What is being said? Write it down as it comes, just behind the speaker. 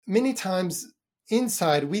many times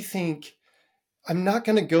inside we think, I'm not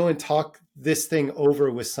going to go and talk this thing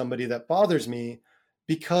over with somebody that bothers me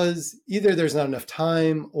because either there's not enough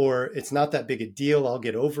time or it's not that big a deal. I'll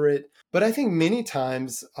get over it. But I think many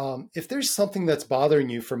times, if there's something that's bothering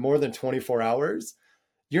you for more than 24 hours,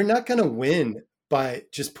 you're not going to win by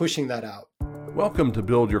just pushing that out. Welcome to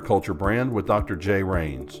Build Your Culture Brand with Dr. Jay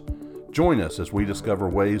Rains. Join us as we discover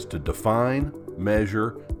ways to define,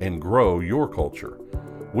 measure, and grow your culture.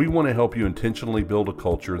 We want to help you intentionally build a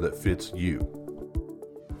culture that fits you.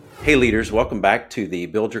 Hey leaders, welcome back to the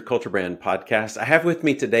Build Your Culture Brand podcast. I have with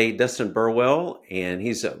me today Dustyn Burwell, and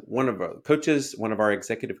he's one of our coaches, one of our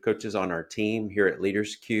executive coaches on our team here at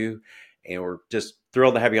Leaders Q. And we're just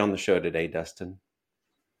thrilled to have you on the show today, Dustyn.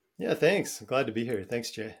 Yeah, thanks. I'm glad to be here.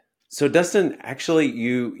 Thanks, Jay. So Dustyn, actually,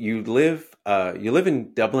 you live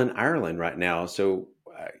in Dublin, Ireland right now. So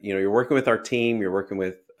you're working with our team. You're working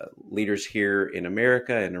with leaders here in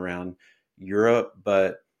America and around Europe,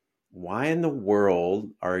 but why in the world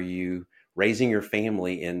are you raising your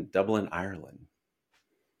family in Dublin, Ireland?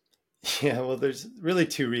 Yeah, well, there's really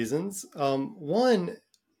two reasons. One,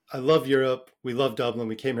 I love Europe. We love Dublin.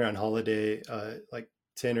 We came here on holiday like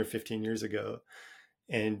 10 or 15 years ago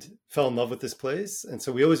and fell in love with this place. And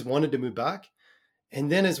so we always wanted to move back.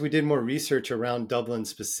 And then as we did more research around Dublin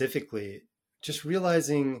specifically, just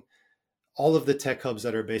realizing all of the tech hubs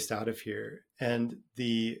that are based out of here and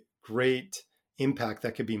the great impact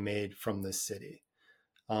that could be made from this city.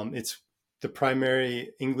 It's the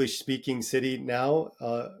primary English-speaking city now,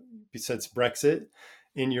 besides Brexit,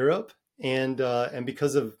 in Europe, and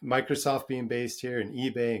because of Microsoft being based here, and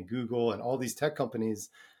eBay, and Google, and all these tech companies,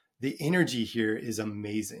 the energy here is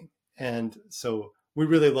amazing, and so we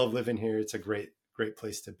really love living here. It's a great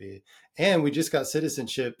place to be, and we just got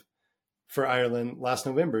citizenship for Ireland last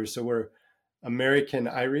November, so we're American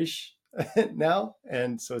Irish now,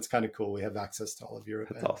 and so it's kind of cool. We have access to all of Europe.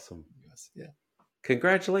 That's awesome. US. Yeah,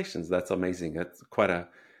 congratulations. That's amazing. That's quite a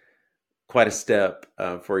step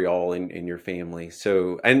for y'all in your family.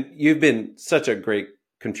 So, and you've been such a great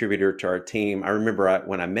contributor to our team. I remember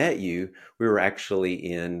when I met you, we were actually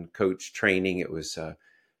in coach training. It was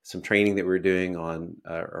some training that we were doing on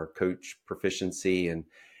our coach proficiency, and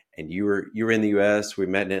you were in the US. We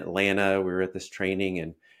met in Atlanta. We were at this training,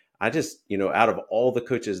 and I just, out of all the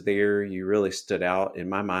coaches there, you really stood out in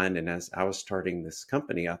my mind. And as I was starting this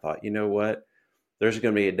company, I thought, you know what, there's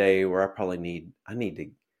going to be a day where I need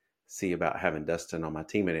to see about having Dustyn on my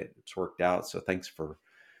team, and it's worked out. So thanks for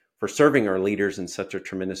serving our leaders in such a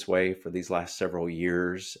tremendous way for these last several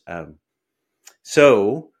years.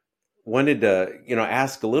 So wanted to,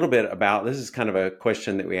 ask a little bit about, this is kind of a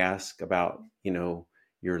question that we ask about,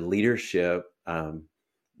 your leadership.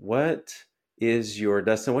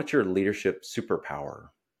 Dustyn, what's your leadership superpower?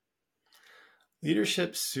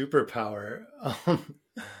 Leadership superpower.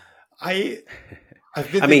 Put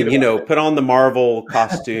on the Marvel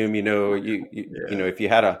costume, if you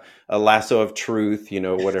had a lasso of truth,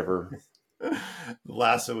 whatever.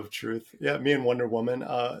 Lasso of truth. Yeah. Me and Wonder Woman.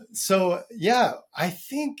 I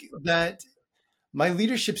think that my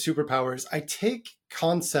leadership superpowers, I take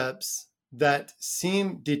concepts that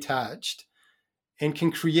seem detached and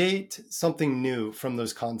can create something new from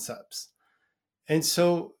those concepts. And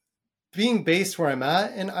so being based where I'm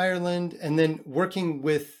at in Ireland, and then working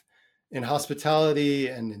in hospitality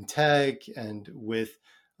and in tech and with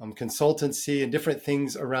consultancy and different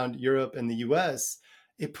things around Europe and the US,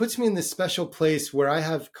 it puts me in this special place where I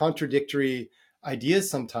have contradictory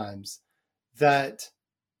ideas sometimes that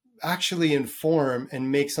actually inform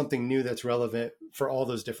and make something new that's relevant for all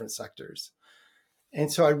those different sectors.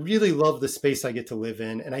 And so I really love the space I get to live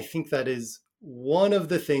in. And I think that is one of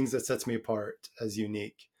the things that sets me apart as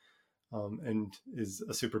unique, and is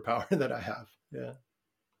a superpower that I have. Yeah.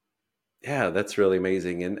 Yeah, that's really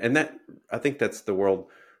amazing. And that, I think that's the world.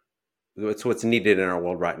 It's what's needed in our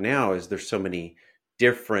world right now is there's so many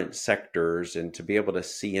different sectors, and to be able to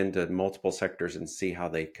see into multiple sectors and see how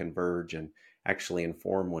they converge and actually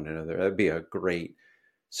inform one another, that'd be a great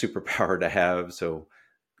superpower to have. So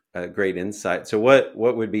great insight. So what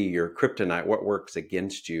would be your kryptonite? What works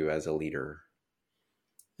against you as a leader?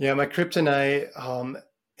 Yeah, my kryptonite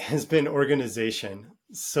has been organization.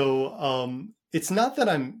 So it's not that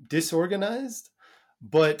I'm disorganized,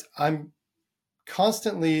 but I'm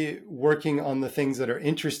constantly working on the things that are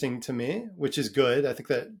interesting to me, which is good. I think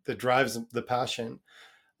that drives the passion.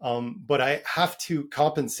 But I have to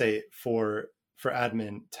compensate for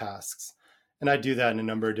admin tasks. And I do that in a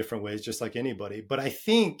number of different ways, just like anybody. But I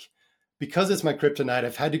think because it's my kryptonite,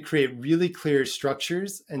 I've had to create really clear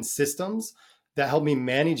structures and systems that help me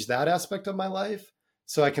manage that aspect of my life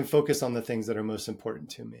so I can focus on the things that are most important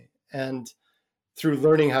to me. And through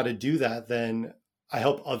learning how to do that, then I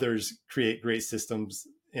help others create great systems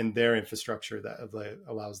in their infrastructure that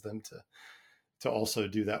allows them to also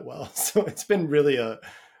do that well. So it's been really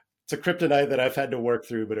it's a kryptonite that I've had to work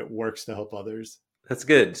through, but it works to help others. That's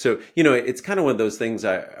good. So, it's kind of one of those things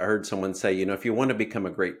I heard someone say, if you want to become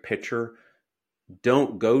a great pitcher,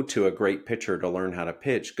 don't go to a great pitcher to learn how to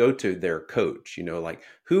pitch. Go to their coach, like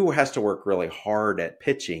who has to work really hard at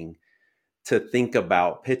pitching to think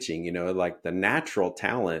about pitching, like the natural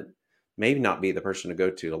talent may not be the person to go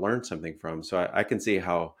to learn something from. So I can see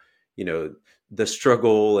how, the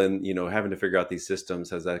struggle and, having to figure out these systems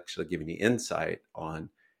has actually given you insight on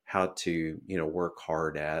how to, work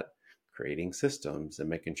hard at creating systems and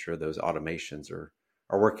making sure those automations are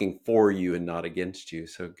working for you and not against you.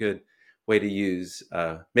 So good way to use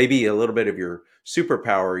maybe a little bit of your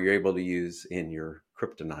superpower you're able to use in your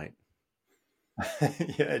kryptonite.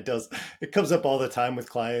 Yeah, it does. It comes up all the time with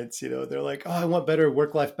clients. They're like, oh, I want better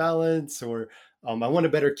work-life balance, or I want a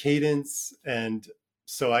better cadence. And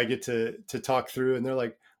so I get to talk through, and they're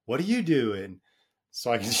like, what do you do? And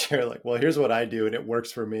so I can share like, well, here's what I do, and it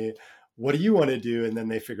works for me. What do you want to do? And then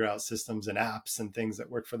they figure out systems and apps and things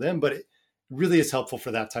that work for them. But it really is helpful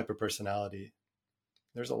for that type of personality.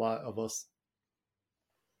 There's a lot of us.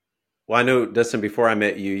 Well, I know, Dustyn, before I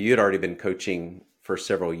met you, you'd already been coaching for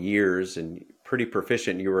several years and pretty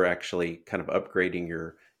proficient. You were actually kind of upgrading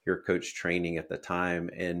your coach training at the time.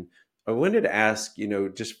 And I wanted to ask,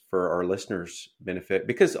 just for our listeners' benefit,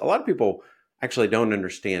 because a lot of people actually don't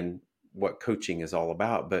understand what coaching is all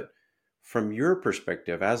about. But from your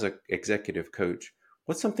perspective as an executive coach,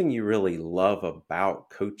 what's something you really love about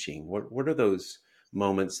coaching? What are those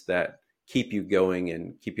moments that keep you going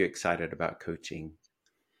and keep you excited about coaching?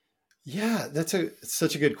 Yeah, that's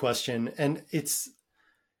such a good question. And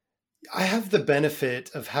I have the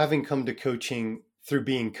benefit of having come to coaching through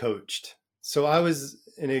being coached. So I was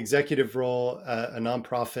in an executive role at a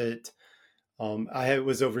nonprofit. I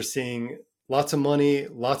was overseeing lots of money,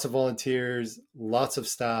 lots of volunteers, lots of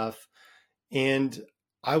staff, and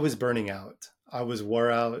I was burning out. I was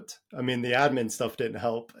wore out. I mean, the admin stuff didn't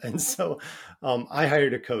help. And so I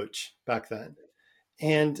hired a coach back then.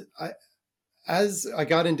 And as I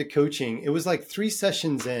got into coaching, it was like 3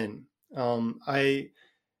 sessions in.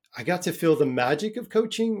 I got to feel the magic of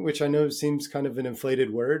coaching, which I know seems kind of an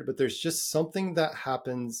inflated word, but there's just something that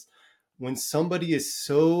happens when somebody is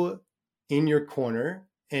so in your corner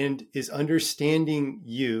and is understanding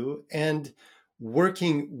you and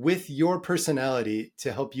working with your personality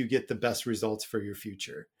to help you get the best results for your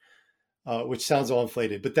future, which sounds all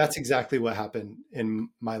inflated, but that's exactly what happened in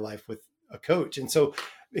my life with a coach. And so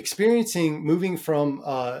moving from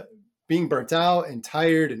being burnt out and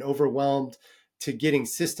tired and overwhelmed to getting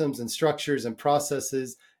systems and structures and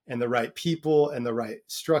processes and the right people and the right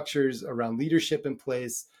structures around leadership in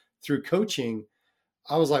place through coaching,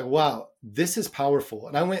 I was like, wow, this is powerful.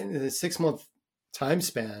 And I went in a 6-month time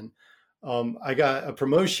span. I got a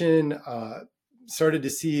promotion, started to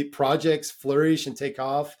see projects flourish and take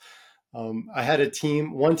off. I had a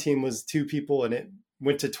team. One team was 2 people, and it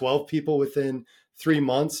went to 12 people within 3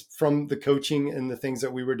 months from the coaching and the things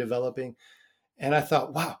that we were developing. And I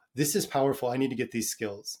thought, wow, this is powerful. I need to get these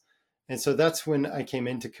skills. And so that's when I came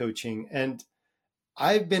into coaching. And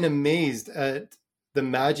I've been amazed at the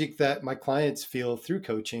magic that my clients feel through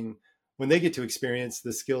coaching when they get to experience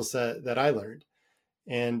the skill set that I learned.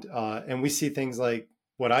 And we see things like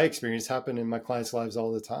what I experience happen in my clients' lives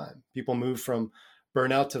all the time. People move from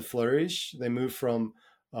burnout to flourish. They move from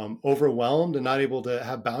overwhelmed and not able to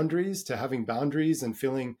have boundaries to having boundaries and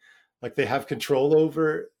feeling like they have control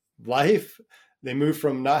over life. They move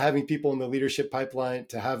from not having people in the leadership pipeline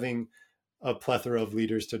to having a plethora of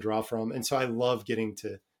leaders to draw from. And so I love getting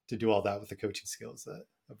to do all that with the coaching skills that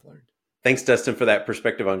I've learned. Thanks, Dustyn, for that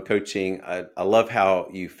perspective on coaching. I love how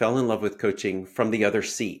you fell in love with coaching from the other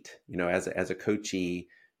seat, as a coachee,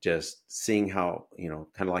 just seeing how,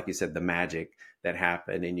 kind of like you said, the magic that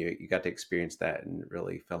happened, and you got to experience that and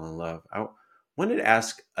really fell in love. I wanted to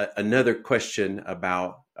ask another question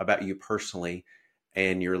about you personally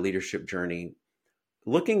and your leadership journey.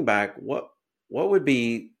 Looking back, what would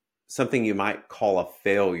be something you might call a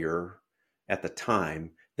failure at the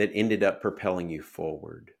time that ended up propelling you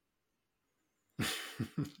forward?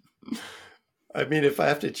 I mean, if I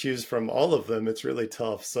have to choose from all of them, it's really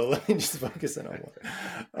tough. So let me just focus in on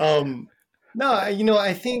one. No,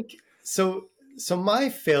 I think so. So my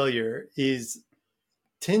failure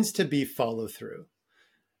tends to be follow through.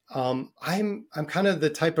 I'm kind of the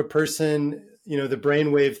type of person, the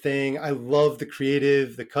brainwave thing. I love the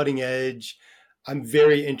creative, the cutting edge. I'm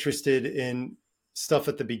very interested in stuff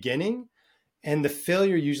at the beginning, and the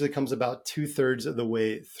failure usually comes about 2/3 of the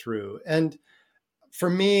way through. And for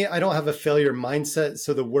me, I don't have a failure mindset,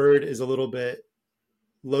 so the word is a little bit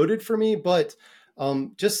loaded for me. But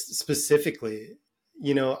just specifically,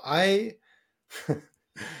 I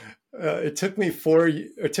it took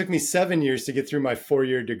me 7 years to get through my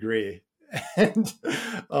 4-year degree. And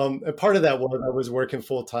a part of that was I was working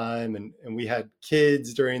full time, and we had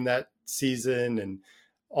kids during that season and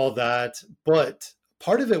all that. But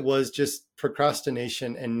part of it was just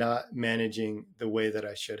procrastination and not managing the way that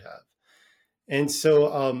I should have. And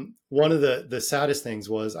so one of the saddest things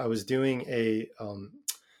was I was doing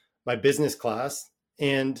my business class,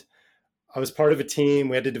 and I was part of a team.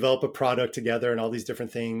 We had to develop a product together and all these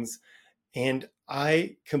different things. And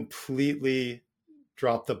I completely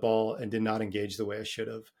dropped the ball and did not engage the way I should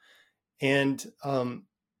have. And I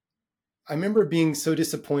remember being so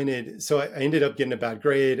disappointed. So I ended up getting a bad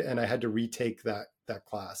grade, and I had to retake that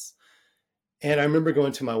class. And I remember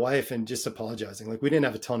going to my wife and just apologizing, like, we didn't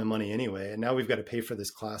have a ton of money anyway, and now we've got to pay for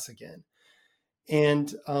this class again.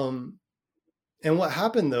 And what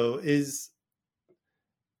happened though is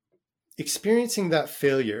experiencing that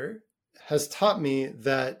failure has taught me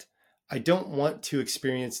that I don't want to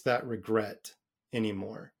experience that regret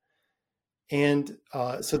anymore. And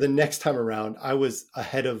so the next time around, I was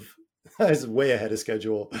way ahead of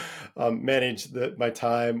schedule, managed my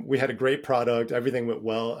time. We had a great product. Everything went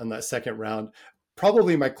well in that second round.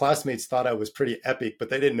 Probably my classmates thought I was pretty epic, but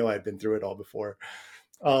they didn't know I'd been through it all before.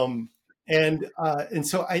 And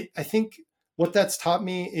so I think what that's taught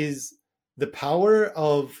me is the power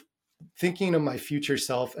of thinking of my future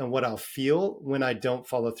self and what I'll feel when I don't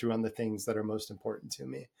follow through on the things that are most important to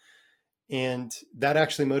me. And that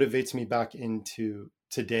actually motivates me back into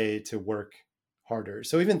today to work harder.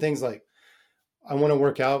 So even things like I want to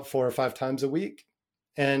work out 4 or 5 times a week.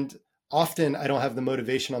 And often I don't have the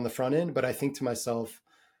motivation on the front end, but I think to myself,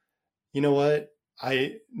 you know what?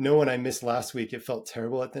 I know when I missed last week, it felt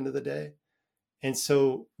terrible at the end of the day. And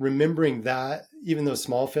so remembering that, even those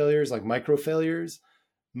small failures, like micro failures,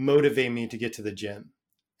 motivate me to get to the gym.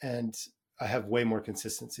 And I have way more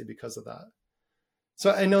consistency because of that. So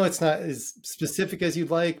I know it's not as specific as you'd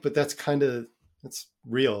like, but that's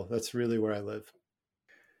real. That's really where I live.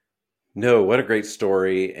 No, what a great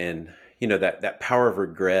story. And, that power of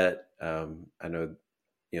regret. I know,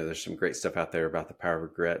 there's some great stuff out there about the power of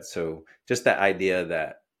regret. So just that idea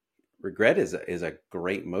that regret is a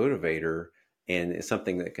great motivator, and it's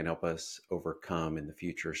something that can help us overcome in the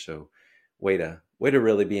future. So way to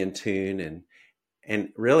really be in tune, and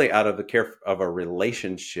really out of the care of a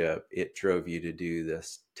relationship, it drove you to do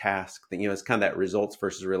this task thing. It's kind of that results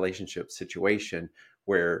versus relationship situation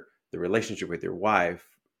where the relationship with your wife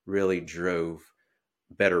really drove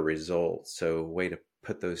better results. So way to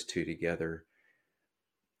put those two together.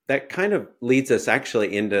 That kind of leads us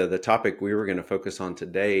actually into the topic we were going to focus on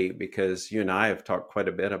today, because you and I have talked quite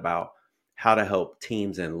a bit about how to help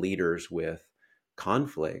teams and leaders with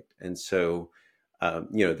conflict. And so,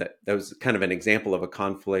 that was kind of an example of a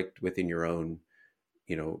conflict within your own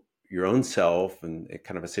self, and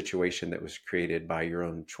kind of a situation that was created by your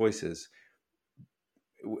own choices.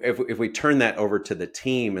 If we turn that over to the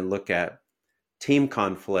team and look at team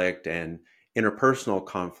conflict and interpersonal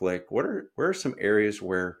conflict, where are some areas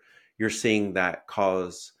where you're seeing that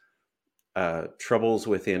cause troubles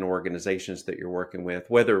within organizations that you're working with,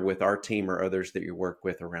 whether with our team or others that you work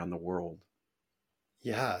with around the world?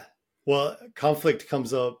 Yeah. Well, conflict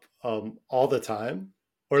comes up all the time,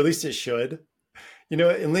 or at least it should. In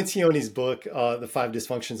Lencioni's book, The 5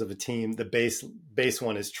 Dysfunctions of a Team, the base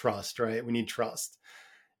one is trust, right? We need trust.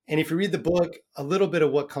 And if you read the book, a little bit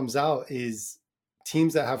of what comes out is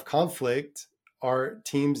teams that have conflict are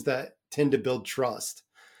teams that tend to build trust.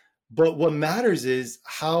 But what matters is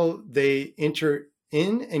how they enter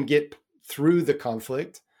in and get through the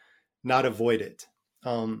conflict, not avoid it.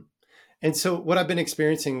 And so what I've been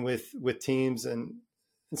experiencing with teams and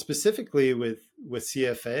specifically with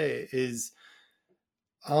CFA is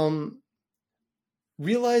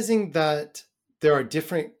realizing that there are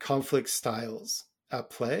different conflict styles at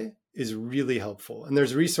play is really helpful. And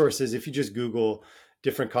there's resources. If you just Google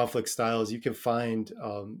different conflict styles, you can find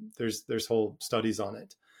there's whole studies on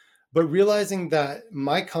it. But realizing that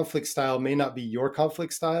my conflict style may not be your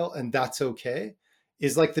conflict style, and that's okay,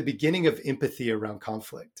 is like the beginning of empathy around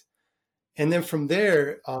conflict. And then from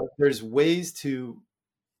there, there's ways to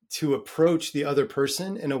approach the other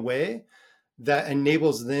person in a way that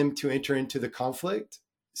enables them to enter into the conflict,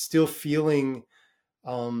 still feeling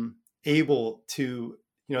able to,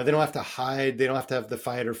 they don't have to hide, they don't have to have the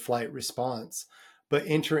fight or flight response, but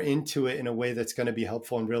enter into it in a way that's going to be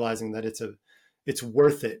helpful, and realizing that it's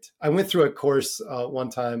worth it. I went through a course one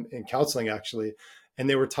time in counseling, actually, and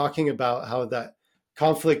they were talking about how that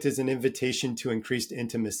conflict is an invitation to increased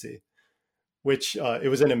intimacy, which it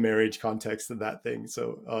was in a marriage context of that thing.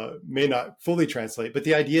 So may not fully translate. But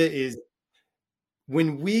the idea is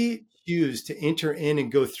when we choose to enter in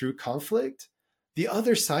and go through conflict, the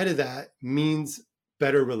other side of that means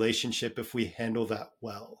better relationship if we handle that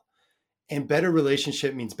well. And better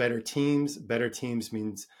relationship means better teams. Better teams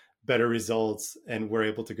means better results, and we're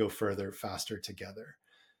able to go further, faster together.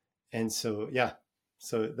 And so, yeah,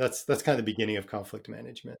 so that's kind of the beginning of conflict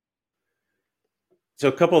management. So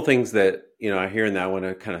a couple of things that, I hear in that, I want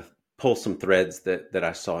to kind of pull some threads that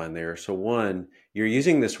I saw in there. So one, you're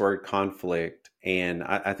using this word conflict, and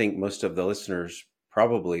I think most of the listeners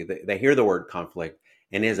probably, they hear the word conflict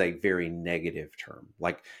and is a very negative term.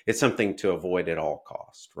 Like it's something to avoid at all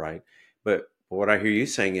cost, right? But what I hear you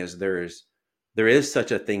saying is there is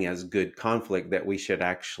such a thing as good conflict that we should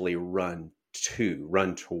actually run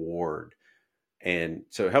toward. And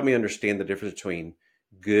so help me understand the difference between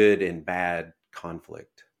good and bad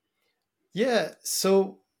conflict. Yeah.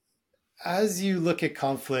 So as you look at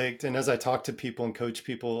conflict and as I talk to people and coach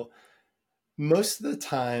people, most of the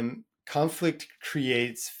time, conflict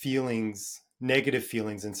creates feelings, negative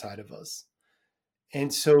feelings inside of us.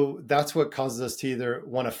 And so that's what causes us to either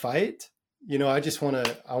want to fight. I want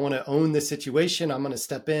to own the situation. I'm going to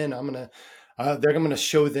step in. I'm going to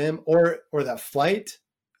show them, or that flight,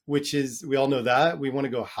 which is, we all know that we want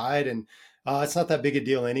to go hide and it's not that big a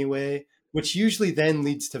deal anyway, which usually then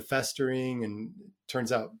leads to festering and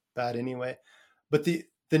turns out bad anyway. But the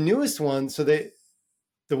newest one, the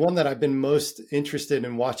one that I've been most interested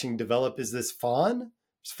in watching develop is this fawn,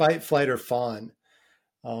 fight, flight, or fawn.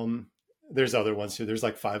 There's other ones too. There's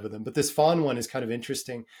like 5 of them, but this fawn one is kind of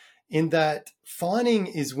interesting in that fawning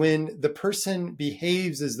is when the person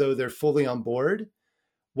behaves as though they're fully on board,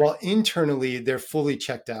 while internally they're fully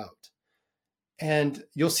checked out. And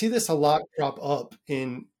you'll see this a lot crop up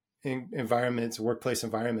in environments, workplace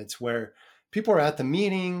environments, where people are at the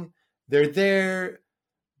meeting, they're there,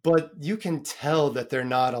 but you can tell that they're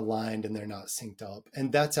not aligned and they're not synced up.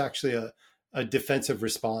 And that's actually a defensive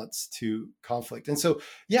response to conflict. And so,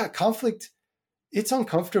 yeah, conflict, it's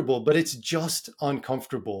uncomfortable, but it's just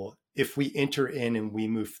uncomfortable if we enter in and we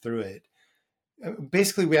move through it.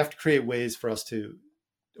 Basically, we have to create ways for us to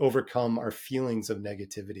overcome our feelings of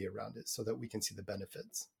negativity around it so that we can see the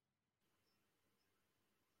benefits.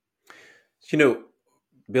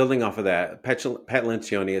 Building off of that, Pat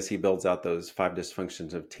Lencioni, as he builds out those 5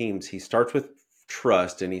 dysfunctions of teams, he starts with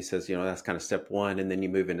trust and he says, that's kind of step 1. And then you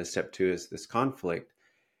move into step 2 is this conflict.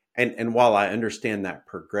 And while I understand that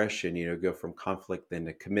progression, go from conflict, then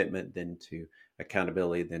to commitment, then to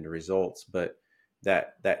accountability, then to results. But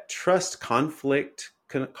that trust conflict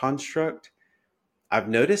construct, I've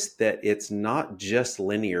noticed that it's not just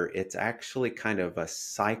linear. It's actually kind of a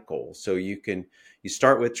cycle. So you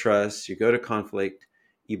start with trust, you go to conflict,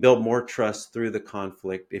 you build more trust through the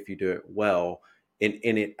conflict if you do it well. And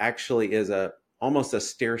it actually is almost a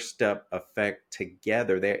stair-step effect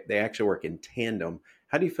together. They actually work in tandem.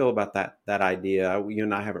 How do you feel about that idea? You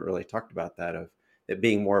and I haven't really talked about that, of it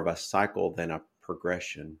being more of a cycle than a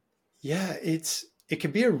progression. Yeah, it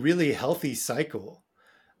can be a really healthy cycle.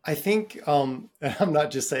 I think, and I'm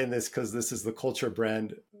not just saying this because this is the Culture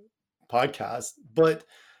Brand podcast, but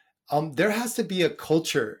there has to be a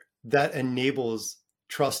culture that enables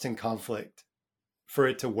trust and conflict for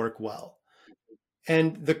it to work well.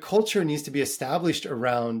 And the culture needs to be established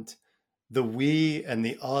around the we and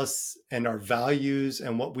the us and our values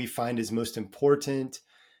and what we find is most important.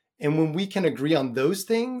 And when we can agree on those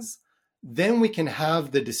things, then we can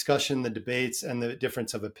have the discussion, the debates, and the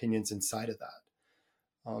difference of opinions inside of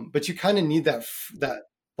that. But you kind of need that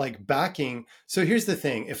like backing. So here's the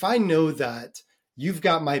thing. If I know that you've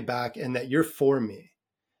got my back and that you're for me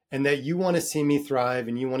and that you want to see me thrive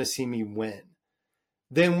and you want to see me win,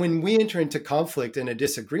 then when we enter into conflict and a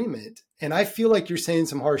disagreement, and I feel like you're saying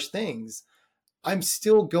some harsh things, I'm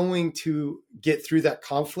still going to get through that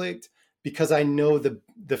conflict because I know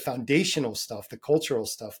the foundational stuff, the cultural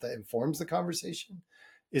stuff that informs the conversation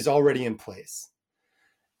is already in place.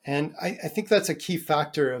 And I think that's a key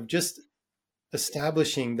factor of just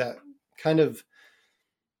establishing that kind of,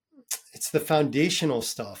 it's the foundational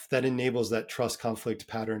stuff that enables that trust conflict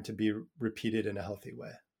pattern to be repeated in a healthy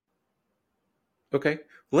way. Okay,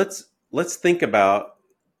 let's think about,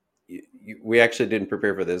 we actually didn't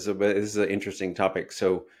prepare for this, but this is an interesting topic.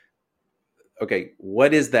 So, okay,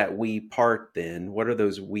 what is that we part then? What are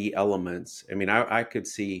those we elements? I mean, I could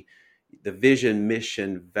see the vision,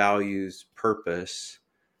 mission, values, purpose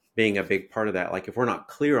being a big part of that. Like if we're not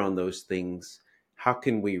clear on those things, how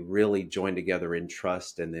can we really join together in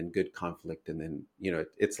trust and then good conflict? And then,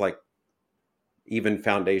 it's like even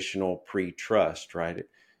foundational pre-trust, right?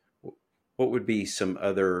 What would be some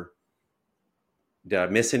other, did I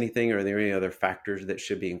miss anything? Or are there any other factors that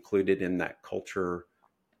should be included in that culture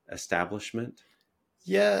establishment?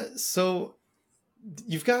 Yeah. So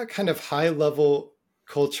you've got kind of high level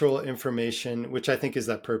cultural information, which I think is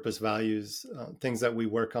that purpose, values, things that we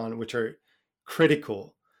work on, which are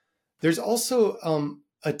critical. There's also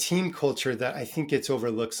a team culture that I think gets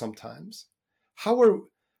overlooked sometimes. How are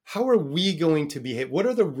how are we going to behave? What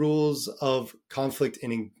are the rules of conflict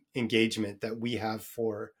and engagement that we have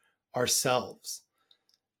for ourselves?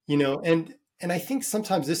 And I think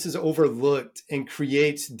sometimes this is overlooked and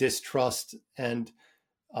creates distrust and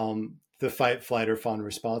the fight, flight, or fawn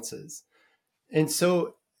responses. And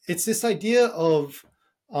so it's this idea of,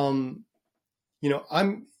 um,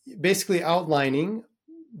 I'm basically outlining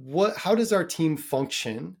how does our team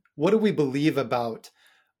function? What do we believe about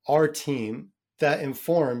our team that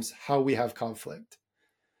informs how we have conflict?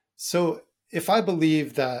 So if I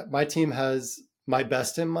believe that my team has my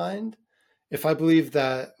best in mind, if I believe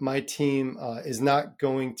that my team is not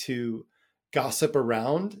going to gossip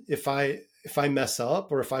around if I mess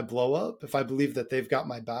up or if I blow up, if I believe that they've got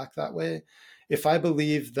my back that way, if I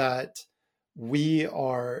believe that we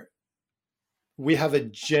are we have a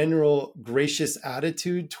general gracious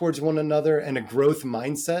attitude towards one another and a growth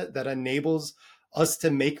mindset that enables us to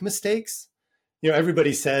make mistakes.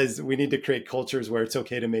 Everybody says we need to create cultures where it's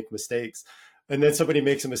okay to make mistakes. And then somebody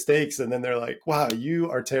makes a mistakes and then they're like, wow, you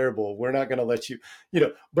are terrible. We're not going to let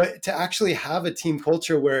but to actually have a team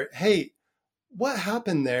culture where, hey, what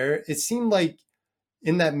happened there? It seemed like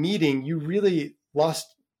in that meeting, you really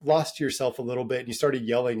lost yourself a little bit and you started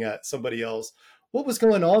yelling at somebody else. What was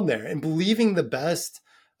going on there? And believing the best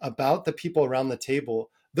about the people around the table,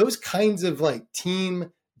 those kinds of like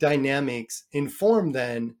team dynamics inform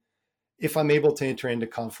then if I'm able to enter into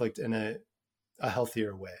conflict in a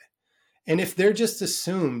healthier way. And if they're just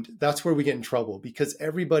assumed, that's where we get in trouble because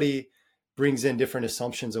everybody brings in different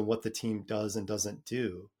assumptions of what the team does and doesn't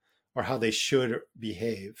do or how they should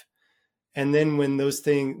behave. And then when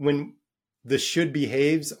the should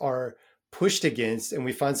behaves are pushed against and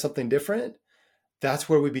we find something different, that's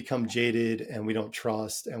where we become jaded and we don't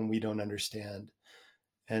trust and we don't understand.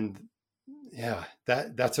 And yeah,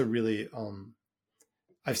 that's a really,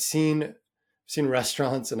 I've seen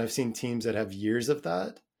restaurants and I've seen teams that have years of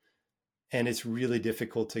that. And it's really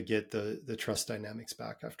difficult to get the trust dynamics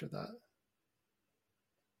back after that.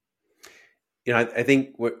 I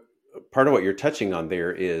think part of what you're touching on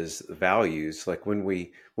there is values. Like when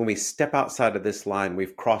we step outside of this line,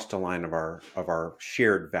 we've crossed a line of our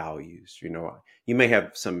shared values. You may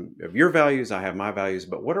have some of your values, I have my values,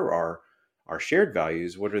 but what are our shared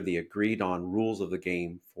values? What are the agreed on rules of the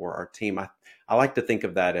game for our team? I like to think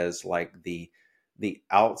of that as like the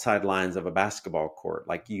outside lines of a basketball court.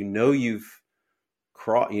 Like you've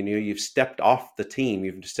stepped off the team,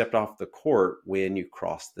 you've stepped off the court when you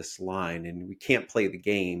cross this line, and we can't play the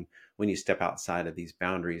game when you step outside of these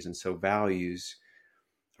boundaries. And so values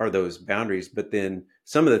are those boundaries. But then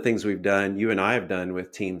some of the things we've done, you and I have done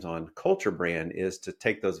with teams on Culture Brand, is to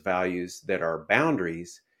take those values that are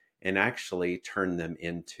boundaries and actually turn them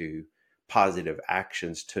into positive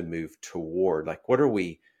actions to move toward. Like what are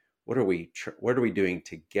we doing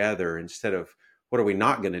together instead of what are we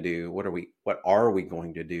not going to do? What are we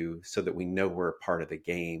going to do so that we know we're a part of the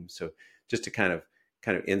game? So just to kind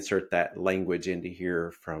of insert that language into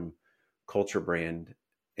here from Culture Brand.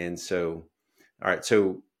 And so, all right,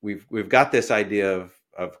 so we've got this idea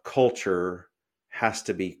of culture has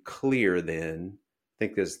to be clear then. I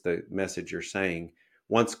think this is the message you're saying.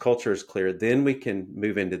 Once culture is clear, then we can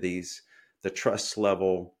move into the trust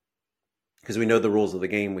level, because we know the rules of the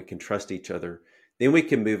game, we can trust each other. Then we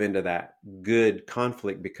can move into that good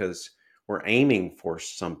conflict because we're aiming for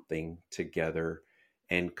something together.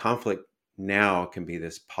 And conflict now can be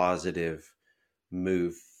this positive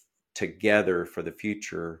move together for the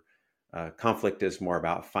future. Conflict is more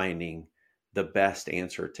about finding the best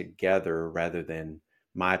answer together rather than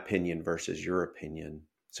my opinion versus your opinion.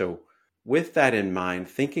 So with that in mind,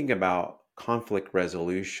 thinking about conflict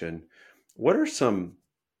resolution, what are some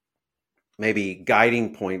maybe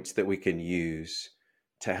guiding points that we can use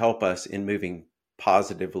to help us in moving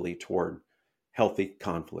positively toward healthy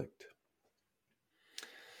conflict?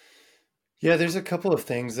 Yeah, there's a couple of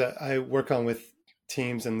things that I work on with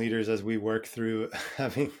teams and leaders as we work through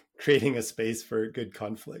creating a space for good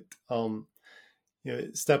conflict.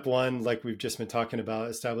 Step one, like we've just been talking about,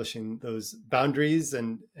 establishing those boundaries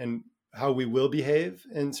and how we will behave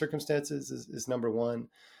in circumstances is number one.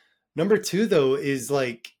 Number two, though, is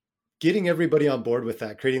like getting everybody on board with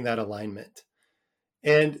that, creating that alignment.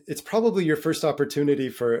 And it's probably your first opportunity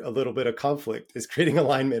for a little bit of conflict, is creating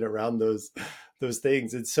alignment around those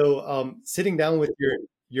things. And so sitting down with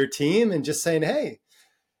your team and just saying, hey,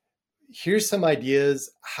 here's some ideas.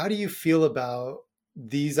 How do you feel about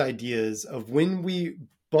these ideas of when we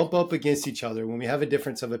bump up against each other, when we have a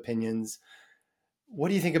difference of opinions? What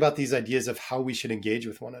do you think about these ideas of how we should engage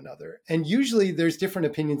with one another? And usually there's different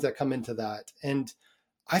opinions that come into that. And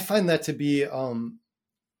I find that to be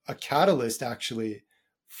a catalyst actually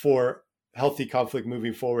for healthy conflict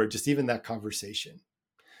moving forward, just even that conversation.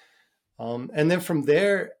 And then from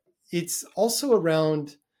there, it's also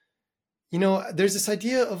around, there's this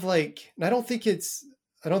idea of like, and I don't think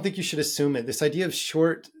you should assume it, this idea of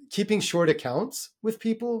keeping short accounts with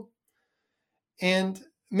people. And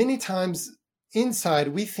many times inside,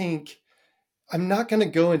 we think, I'm not going to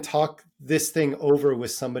go and talk this thing over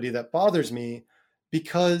with somebody that bothers me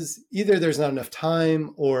because either there's not enough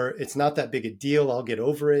time or it's not that big a deal. I'll get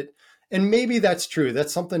over it. And maybe that's true.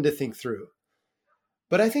 That's something to think through.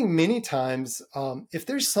 But I think many times, if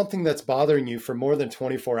there's something that's bothering you for more than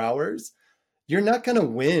 24 hours, you're not going to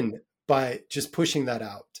win by just pushing that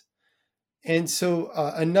out. And so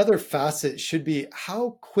another facet should be,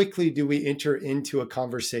 how quickly do we enter into a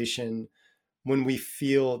conversation when we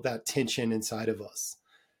feel that tension inside of us?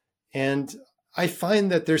 And I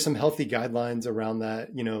find that there's some healthy guidelines around that.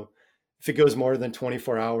 If it goes more than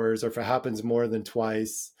 24 hours or if it happens more than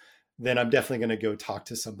twice, then I'm definitely going to go talk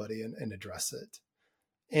to somebody and address it.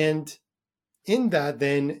 And in that,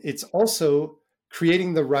 then it's also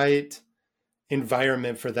creating the right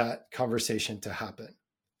environment for that conversation to happen.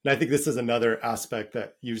 And I think this is another aspect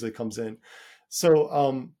that usually comes in.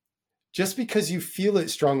 So just because you feel it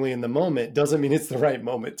strongly in the moment doesn't mean it's the right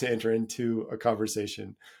moment to enter into a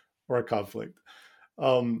conversation or a conflict.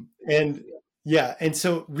 And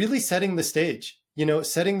so really setting the stage,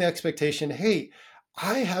 setting the expectation, hey,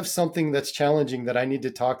 I have something that's challenging that I need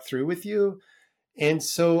to talk through with you. And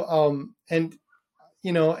so,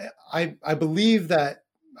 I believe that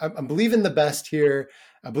I believe in the best here.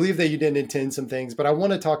 I believe that you didn't intend some things, but I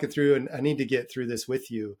want to talk it through and I need to get through this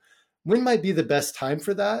with you. When might be the best time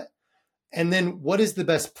for that? And then what is the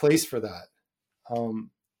best place for that?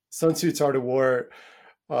 Sun Tzu's Art of War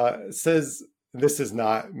says, this is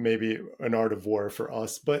not maybe an art of war for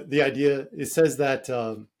us, but the idea, it says that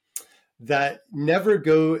that never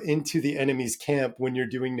go into the enemy's camp when you're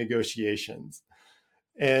doing negotiations.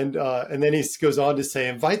 And then he goes on to say,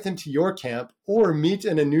 invite them to your camp or meet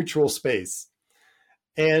in a neutral space.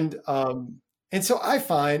 And so I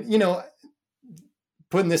find,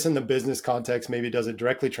 putting this in the business context maybe doesn't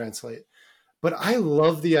directly translate, but I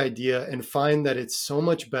love the idea and find that it's so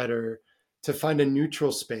much better to find a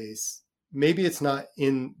neutral space. Maybe it's not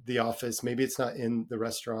in the office, maybe it's not in the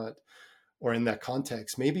restaurant or in that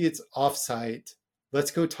context. Maybe it's offsite.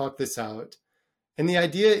 Let's go talk this out. And the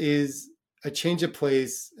idea is a change of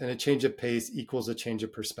place and a change of pace equals a change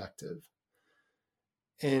of perspective.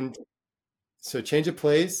 And so change of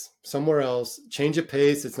place, somewhere else, change of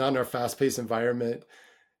pace, it's not in our fast-paced environment,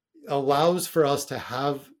 allows for us to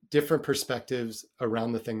have different perspectives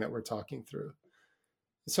around the thing that we're talking through.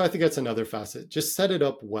 So I think that's another facet. Just set it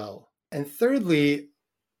up well. And thirdly,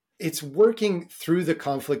 it's working through the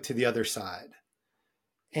conflict to the other side.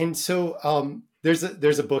 And so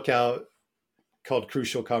there's a book out called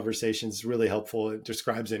Crucial Conversations. It's really helpful. It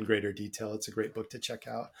describes it in greater detail. It's a great book to check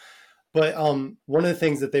out. But one of the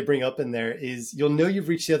things that they bring up in there is you'll know you've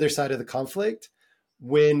reached the other side of the conflict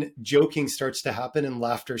when joking starts to happen and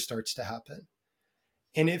laughter starts to happen.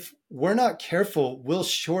 And if we're not careful, we'll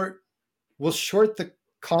short the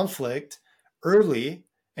conflict early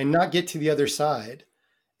and not get to the other side.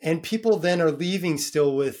 And people then are leaving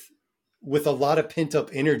still with a lot of pent up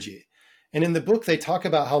energy. And in the book, they talk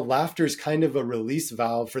about how laughter is kind of a release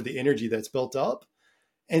valve for the energy that's built up.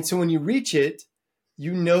 And so when you reach it,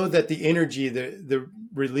 you know that the energy, the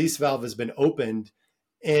release valve has been opened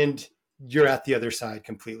and you're at the other side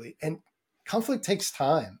completely. And conflict takes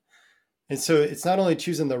time. And so it's not only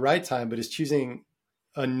choosing the right time, but it's choosing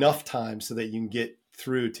enough time so that you can get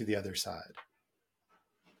through to the other side.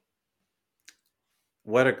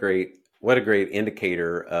 What a great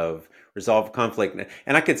indicator of resolved conflict.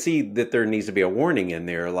 And I could see that there needs to be a warning in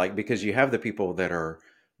there, like, because you have the people that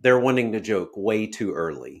they're wanting to joke way too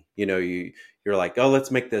early. You're like, oh,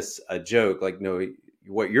 let's make this a joke. Like, no,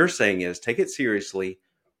 what you're saying is take it seriously,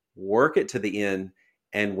 work it to the end.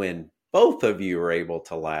 And when both of you are able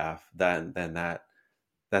to laugh, then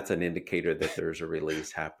that's an indicator that there's a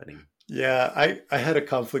release happening. Yeah, I had a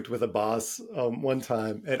conflict with a boss one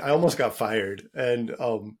time, and I almost got fired. And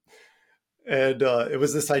it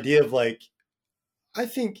was this idea of like, I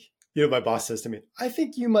think, my boss says to me, I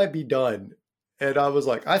think you might be done. And I was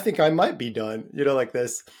like, I think I might be done, like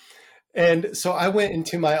this. And so I went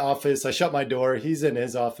into my office, I shut my door, he's in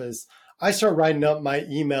his office. I start writing up my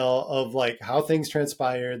email of like how things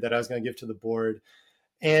transpired that I was going to give to the board.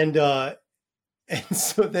 And and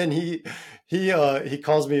so then he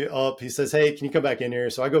calls me up. He says, "Hey, can you come back in here?"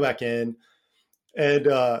 So I go back in, and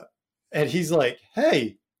and he's like,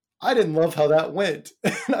 "Hey, I didn't love how that went."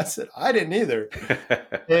 And I said, "I didn't either."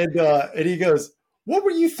 And he goes, "What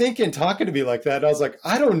were you thinking talking to me like that?" And I was like,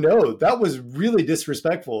 "I don't know. That was really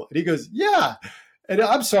disrespectful." And he goes, "Yeah." And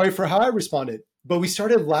I'm sorry for how I responded. But we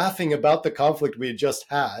started laughing about the conflict we had just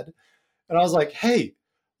had. And I was like, "Hey,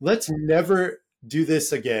 let's never do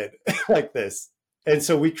this again like this." And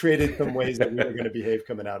so we created some ways that we were going to behave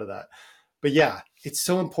coming out of that. But yeah, it's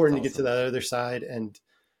so important to That's get to awesome. that other side, and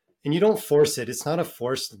you don't force it. It's not a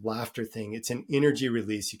forced laughter thing. It's an energy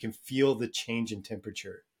release. You can feel the change in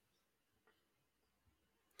temperature.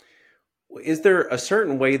 Is there a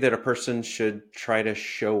certain way that a person should try to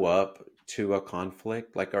show up to a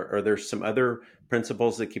conflict? Like, are there some other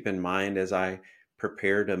principles to keep in mind as I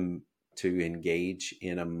prepare to engage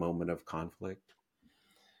in a moment of conflict?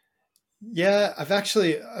 Yeah,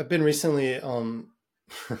 I've been recently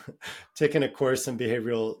taking a course in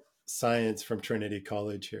behavioral science from Trinity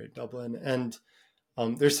College here at Dublin, and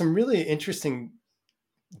there's some really interesting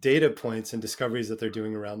data points and discoveries that they're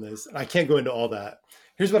doing around this. I can't go into all that.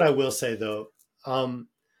 Here's what I will say though.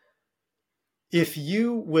 If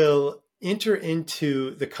you will enter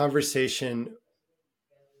into the conversation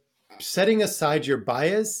setting aside your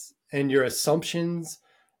bias and your assumptions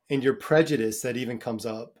and your prejudice that even comes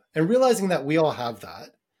up, and realizing that we all have that,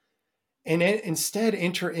 and instead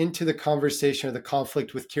enter into the conversation or the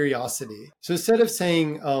conflict with curiosity. So instead of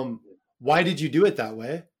saying, why did you do it that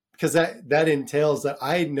way? Because that entails that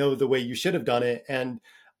I know the way you should have done it, and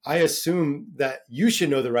I assume that you should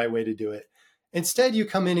know the right way to do it. Instead, you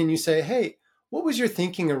come in and you say, hey, what was your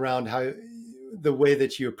thinking around how the way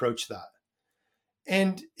that you approach that?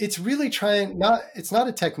 And it's really it's not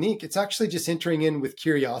a technique. It's actually just entering in with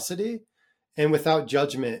curiosity and without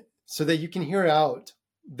judgment so that you can hear out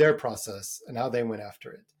their process and how they went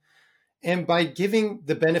after it. And by giving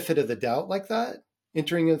the benefit of the doubt like that,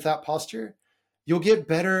 entering with that posture, you'll get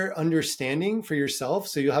better understanding for yourself.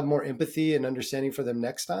 So you'll have more empathy and understanding for them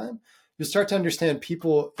next time. You'll start to understand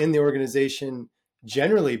people in the organization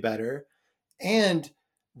generally better. And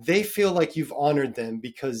they feel like you've honored them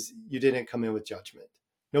because you didn't come in with judgment.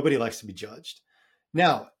 Nobody likes to be judged.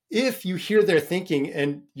 Now, if you hear their thinking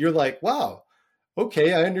and you're like, wow,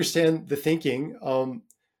 okay, I understand the thinking.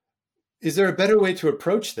 Is there a better way to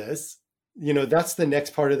approach this? That's the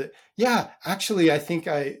next part of it. Yeah, actually, I think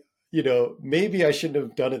maybe I shouldn't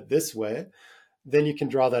have done it this way. Then you can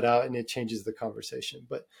draw that out and it changes the conversation.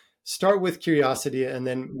 But start with curiosity and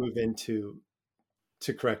then move into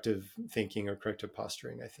corrective thinking or corrective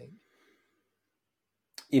posturing, I think.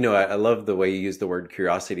 I love the way you use the word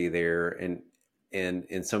curiosity there. And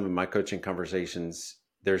in some of my coaching conversations,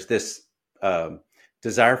 there's this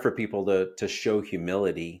desire for people to show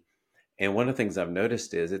humility. And one of the things I've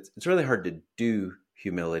noticed is it's really hard to do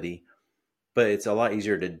humility, but it's a lot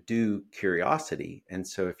easier to do curiosity. And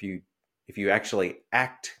so if you actually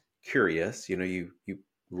act curious, you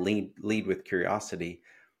lead with curiosity,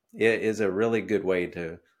 it is a really good way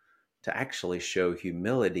to actually show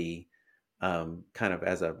humility, kind of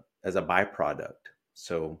as a byproduct.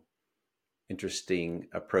 So interesting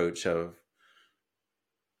approach of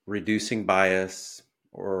reducing bias,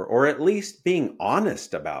 or at least being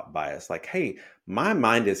honest about bias. Like, hey, my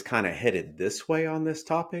mind is kind of headed this way on this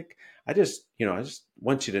topic. I just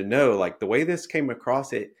want you to know, like, the way this came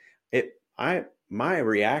across, my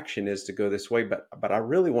reaction is to go this way, but I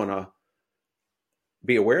really want to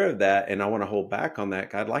be aware of that, and I want to hold back on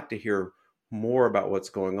that. I'd like to hear more about what's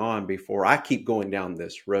going on before I keep going down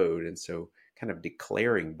this road. And so kind of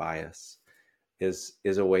declaring bias is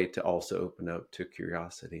a way to also open up to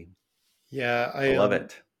curiosity. Yeah, I love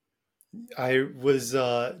it. I was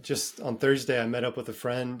just on Thursday, I met up with a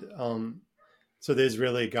friend. So the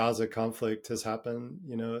Israeli-Gaza conflict has happened,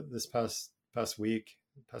 this past week,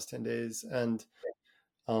 past 10 days. And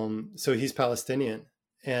so he's Palestinian,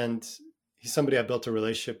 and he's somebody I built a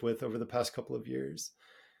relationship with over the past couple of years.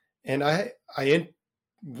 And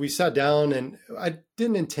we sat down, and I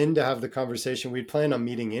didn't intend to have the conversation. We'd planned on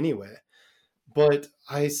meeting anyway. But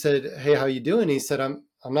I said, hey, how you doing? He said, I'm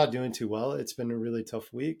not doing too well. It's been a really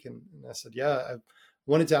tough week. And I said, yeah, I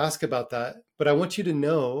wanted to ask about that. But I want you to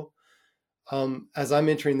know as I'm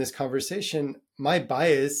entering this conversation, my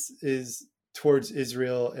bias is towards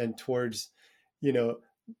Israel and towards, you know,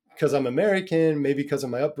 because I'm American, maybe because of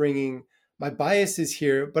my upbringing, my bias is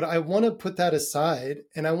here, but I want to put that aside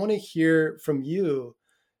and I want to hear from you,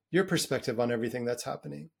 your perspective on everything that's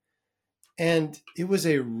happening. And it was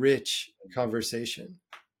a rich conversation.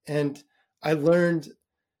 And I learned,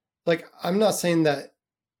 like, I'm not saying that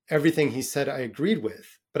everything he said I agreed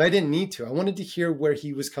with, but I didn't need to. I wanted to hear where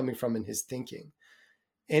he was coming from in his thinking.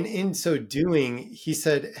 And in so doing, he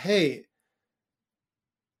said, hey,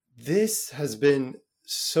 this has been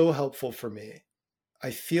so helpful for me.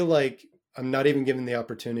 I feel like I'm not even given the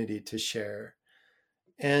opportunity to share.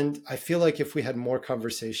 And I feel like if we had more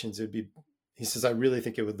conversations, it would be, he says, I really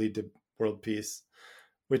think it would lead to world peace,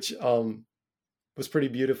 which was pretty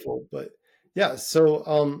beautiful. But yeah, it's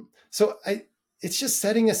just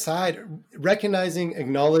setting aside, recognizing,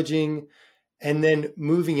 acknowledging, and then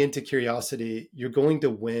moving into curiosity. You're going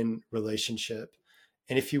to win relationship.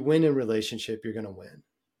 And if you win in relationship, you're going to win.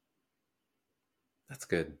 That's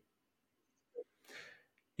good.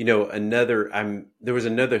 You know, there was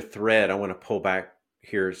another thread I want to pull back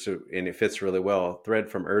here. So, and it fits really well. A thread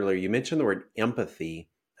from earlier. You mentioned the word empathy.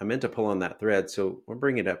 I meant to pull on that thread. So we'll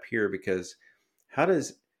bring it up here because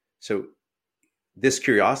this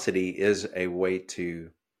curiosity is a way to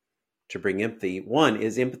bring empathy. One,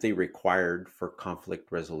 is empathy required for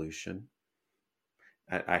conflict resolution?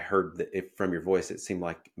 I heard that from your voice, it seemed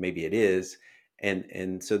like maybe it is.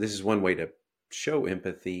 And so this is one way to show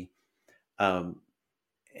empathy.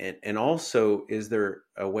 And also, is there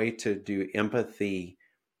a way to do empathy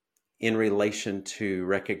in relation to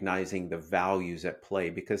recognizing the values at play?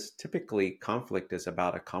 Because typically conflict is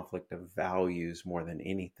about a conflict of values more than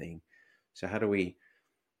anything. So how do we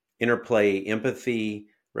interplay empathy,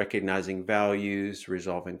 recognizing values,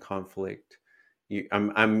 resolving conflict?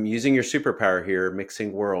 I'm using your superpower here,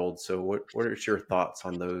 mixing worlds. So what are your thoughts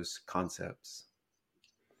on those concepts?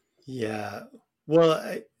 Yeah,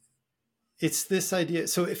 well, it's this idea.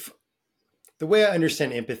 So if the way I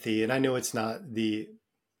understand empathy, and I know it's not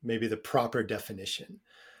maybe the proper definition,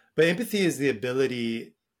 but empathy is the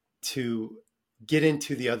ability to get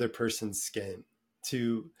into the other person's skin,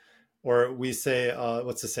 or we say,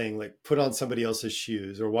 what's the saying? Like put on somebody else's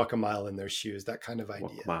shoes or walk a mile in their shoes, that kind of idea.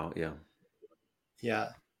 Walk a mile, yeah. Yeah.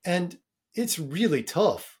 And it's really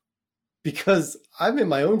tough because I'm in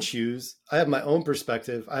my own shoes. I have my own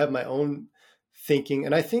perspective. I have my own thinking.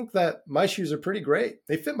 And I think that my shoes are pretty great.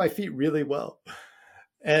 They fit my feet really well.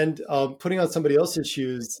 And putting on somebody else's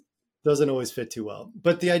shoes doesn't always fit too well.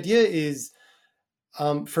 But the idea is,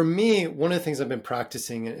 for me, one of the things I've been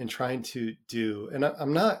practicing and trying to do, and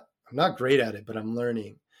I'm not great at it, but I'm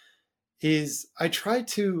learning, is I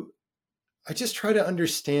just try to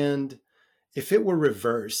understand, if it were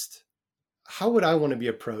reversed, how would I want to be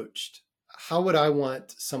approached? How would I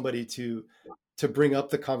want somebody to bring up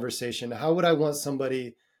the conversation? How would I want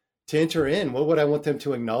somebody to enter in? What would I want them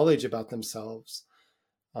to acknowledge about themselves?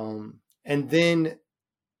 And then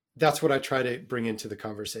that's what I try to bring into the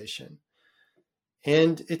conversation.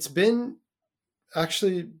 And it's been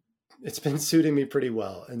suiting me pretty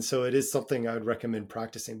well. And so it is something I would recommend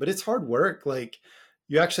practicing, but it's hard work. Like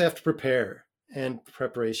you actually have to prepare, and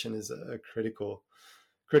preparation is a critical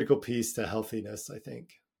piece to healthiness, I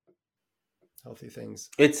think. Healthy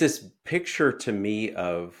things. It's this picture to me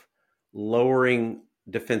of lowering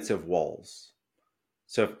defensive walls.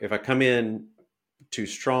 So if I come in too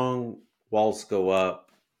strong, walls go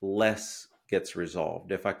up, less gets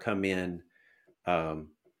resolved. If I come in,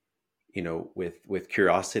 with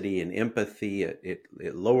curiosity and empathy,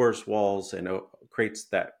 it lowers walls and creates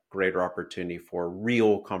that greater opportunity for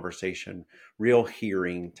real conversation, real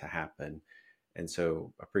hearing to happen. And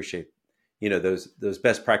so appreciate, those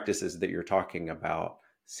best practices that you're talking about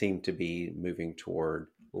seem to be moving toward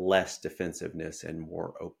less defensiveness and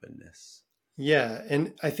more openness. Yeah.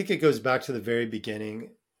 And I think it goes back to the very beginning,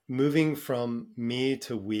 moving from me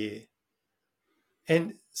to we.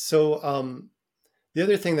 And so the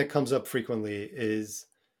other thing that comes up frequently is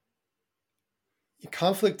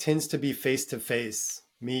conflict tends to be face to face,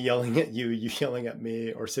 me yelling at you, you yelling at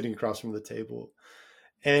me, or sitting across from the table.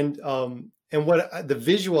 And what the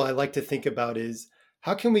visual I like to think about is,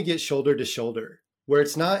 how can we get shoulder to shoulder where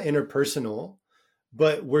it's not interpersonal,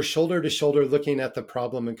 but we're shoulder to shoulder looking at the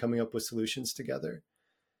problem and coming up with solutions together.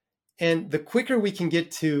 And the quicker we can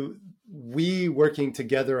get to we working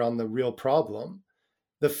together on the real problem,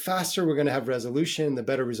 the faster we're going to have resolution, the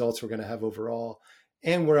better results we're going to have overall,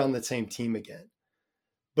 and we're on the same team again.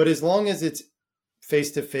 But as long as it's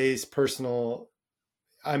face-to-face, personal,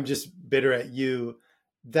 I'm just bitter at you,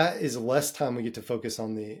 that is less time we get to focus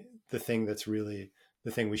on the the thing that's really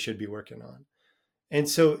the thing we should be working on. And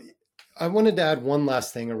so I wanted to add one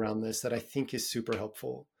last thing around this that I think is super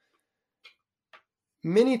helpful.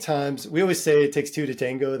 Many times we always say it takes two to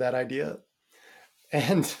tango, that idea.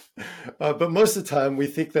 And, but most of the time we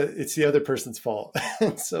think that it's the other person's fault.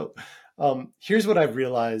 And so here's what I've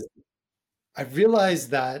realized. I've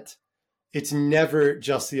realized that it's never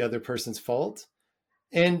just the other person's fault.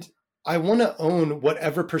 And I want to own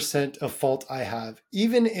whatever percent of fault I have,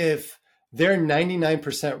 even if they're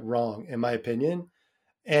 99% wrong, in my opinion,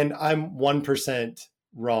 and I'm 1%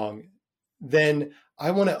 wrong, then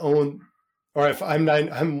I want to own, or if I'm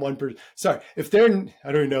 1%, sorry, if they're,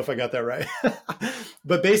 I don't even know if I got that right.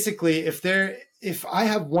 But basically, if I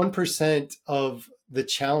have 1% of the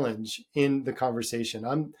challenge in the conversation,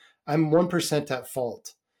 I'm 1% at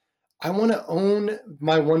fault. I want to own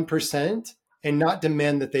my 1% and not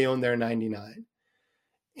demand that they own their 99.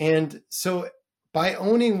 And so by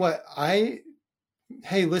owning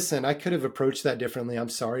hey, listen, I could have approached that differently. I'm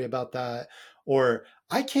sorry about that. Or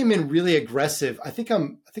I came in really aggressive. I think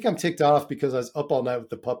I'm ticked off because I was up all night with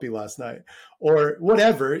the puppy last night, or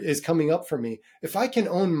whatever is coming up for me. If I can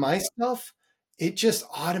own my stuff, it just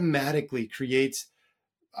automatically creates,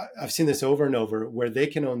 I've seen this over and over, where they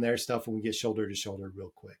can own their stuff and we get shoulder to shoulder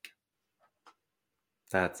real quick.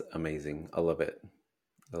 That's amazing. I love it.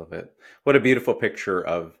 I love it. What a beautiful picture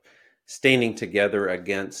of standing together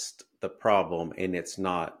against the problem. And it's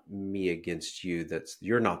not me against you.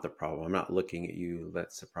 You're not the problem. I'm not looking at you.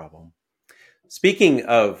 That's the problem. Speaking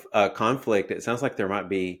of conflict, it sounds like there might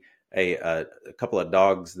be a couple of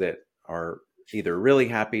dogs that are either really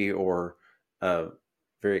happy or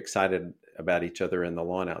very excited about each other in the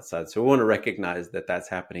lawn outside. So we want to recognize that that's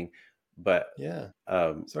happening, but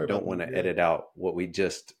don't want to edit out what we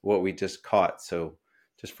just caught. So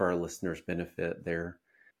just for our listeners' benefit there.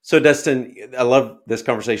 So Dustyn, I love this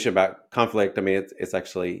conversation about conflict. I mean, it's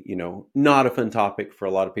actually, not a fun topic for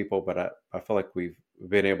a lot of people, but I feel like we've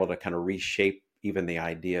been able to kind of reshape even the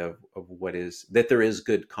idea of what is, that there is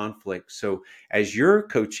good conflict. So as you're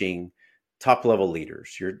coaching top level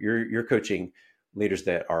leaders, you're coaching leaders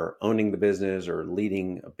that are owning the business or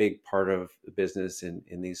leading a big part of the business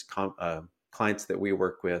in these clients that we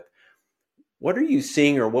work with. What are you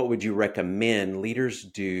seeing, or what would you recommend leaders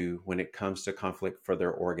do when it comes to conflict for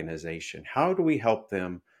their organization? How do we help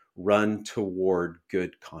them run toward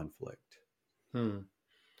good conflict?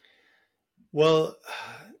 Well,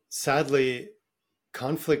 sadly,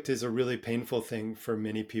 conflict is a really painful thing for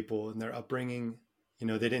many people in their upbringing. They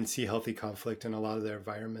didn't see healthy conflict in a lot of their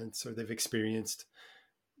environments, or they've experienced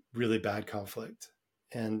really bad conflict,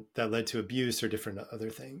 and that led to abuse or different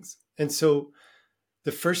other things. And so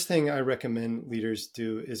the first thing I recommend leaders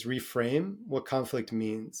do is reframe what conflict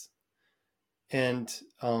means. And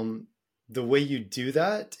the way you do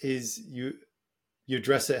that is you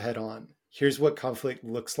address it head on. Here's what conflict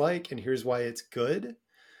looks like, and here's why it's good.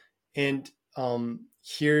 And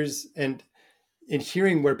in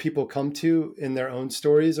hearing where people come to in their own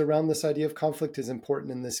stories around this idea of conflict is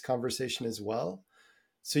important in this conversation as well.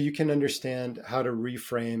 So you can understand how to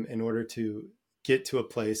reframe in order to get to a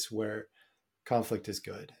place where conflict is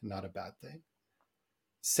good, not a bad thing.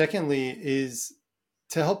 Secondly, is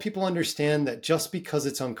to help people understand that just because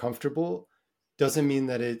it's uncomfortable doesn't mean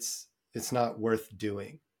that it's not worth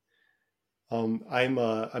doing.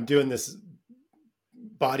 I'm doing this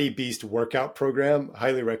Body Beast workout program.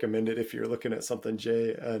 Highly recommend it if you're looking at something,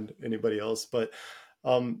 Jay, and anybody else. But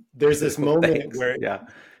there's this moment where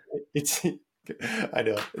it's, I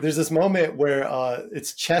know, there's this moment where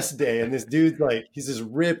it's chest day, and this dude's like, he's this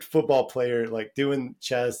ripped football player, like doing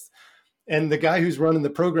chest. And the guy who's running the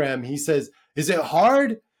program, he says, "Is it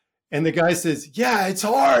hard?" And the guy says, "Yeah, it's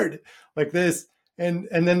hard," like this. And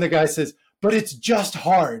then the guy says, "But it's just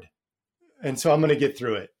hard. And so I'm going to get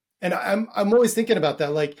through it." And I'm always thinking about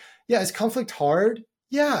that. Like, yeah, is conflict hard?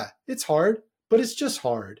 Yeah, it's hard, but it's just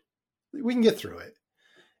hard. We can get through it.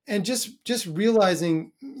 And just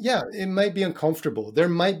realizing, yeah, it might be uncomfortable. There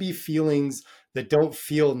might be feelings that don't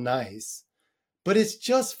feel nice, but it's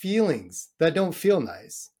just feelings that don't feel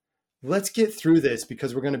nice. Let's get through this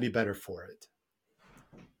because we're going to be better for it.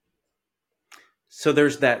 So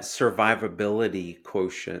there's that survivability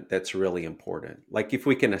quotient that's really important. Like if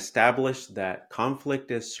we can establish that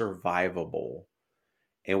conflict is survivable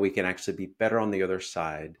and we can actually be better on the other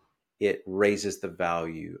side, it raises the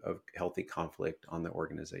value of healthy conflict on the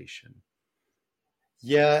organization.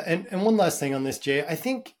 Yeah. And one last thing on this, Jay, I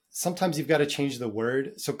think sometimes you've got to change the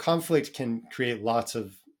word. So conflict can create lots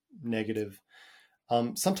of negative.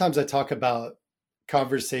 Sometimes I talk about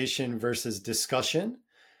conversation versus discussion,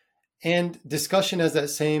 and discussion has that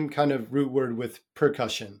same kind of root word with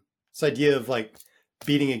percussion. this idea of like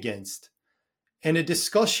beating against. And a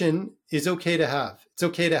discussion is okay to have. It's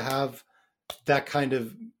okay to have that kind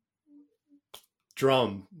of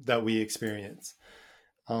drum that we experience.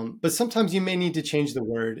 But sometimes you may need to change the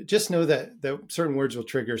word. Just know that certain words will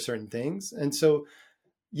trigger certain things. And so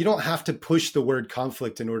you don't have to push the word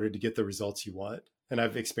conflict in order to get the results you want. And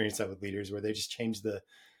I've experienced that with leaders where they just change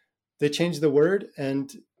the word and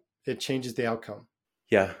it changes the outcome.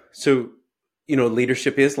 Yeah. So,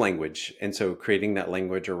 leadership is language. And so creating that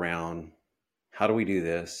language around how do we do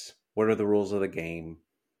this? What are the rules of the game?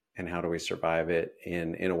 And how do we survive it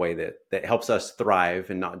in a way that helps us thrive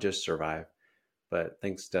and not just survive? But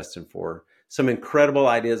thanks, Dustyn, for some incredible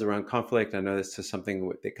ideas around conflict. I know this is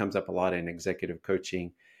something that comes up a lot in executive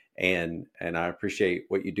coaching. And I appreciate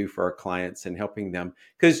what you do for our clients and helping them.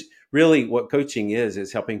 Because really what coaching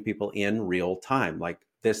is helping people in real time. Like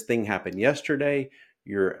this thing happened yesterday.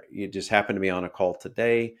 You just happen to be on a call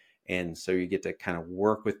today. And so you get to kind of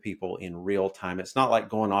work with people in real time. It's not like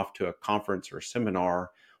going off to a conference or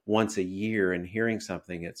seminar once a year and hearing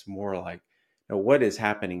something. It's more like, what is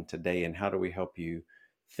happening today and how do we help you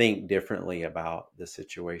think differently about the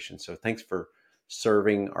situation? So thanks for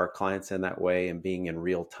serving our clients in that way and being in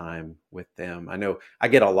real time with them. I know I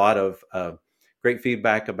get a lot of great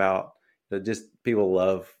feedback about just people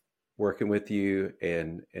love working with you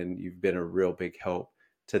and you've been a real big help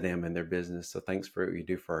to them and their business. So thanks for what you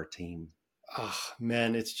do for our team. Oh,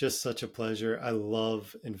 man, it's just such a pleasure. I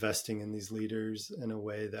love investing in these leaders in a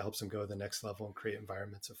way that helps them go to the next level and create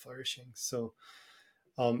environments of flourishing. So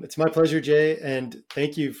it's my pleasure, Jay. And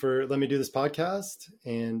thank you for letting me do this podcast.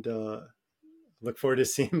 And look forward to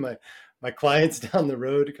seeing my clients down the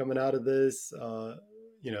road coming out of this.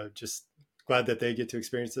 Just glad that they get to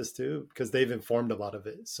experience this too, because they've informed a lot of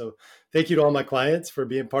it. So thank you to all my clients for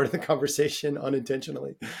being part of the conversation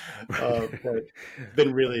unintentionally. But it's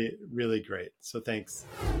been really, really great. So thanks.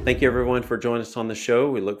 Thank you everyone for joining us on the show.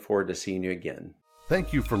 We look forward to seeing you again.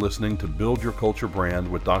 Thank you for listening to Build Your Culture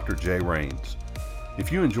Brand with Dr. Jay Rains.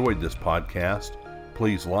 If you enjoyed this podcast,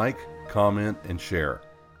 please like, comment, and share.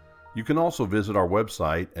 You can also visit our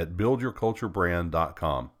website at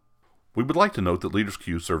buildyourculturebrand.com. We would like to note that Leaders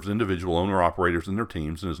Q serves individual owner-operators and their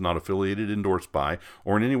teams and is not affiliated, endorsed by,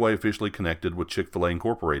 or in any way officially connected with Chick-fil-A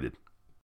Incorporated.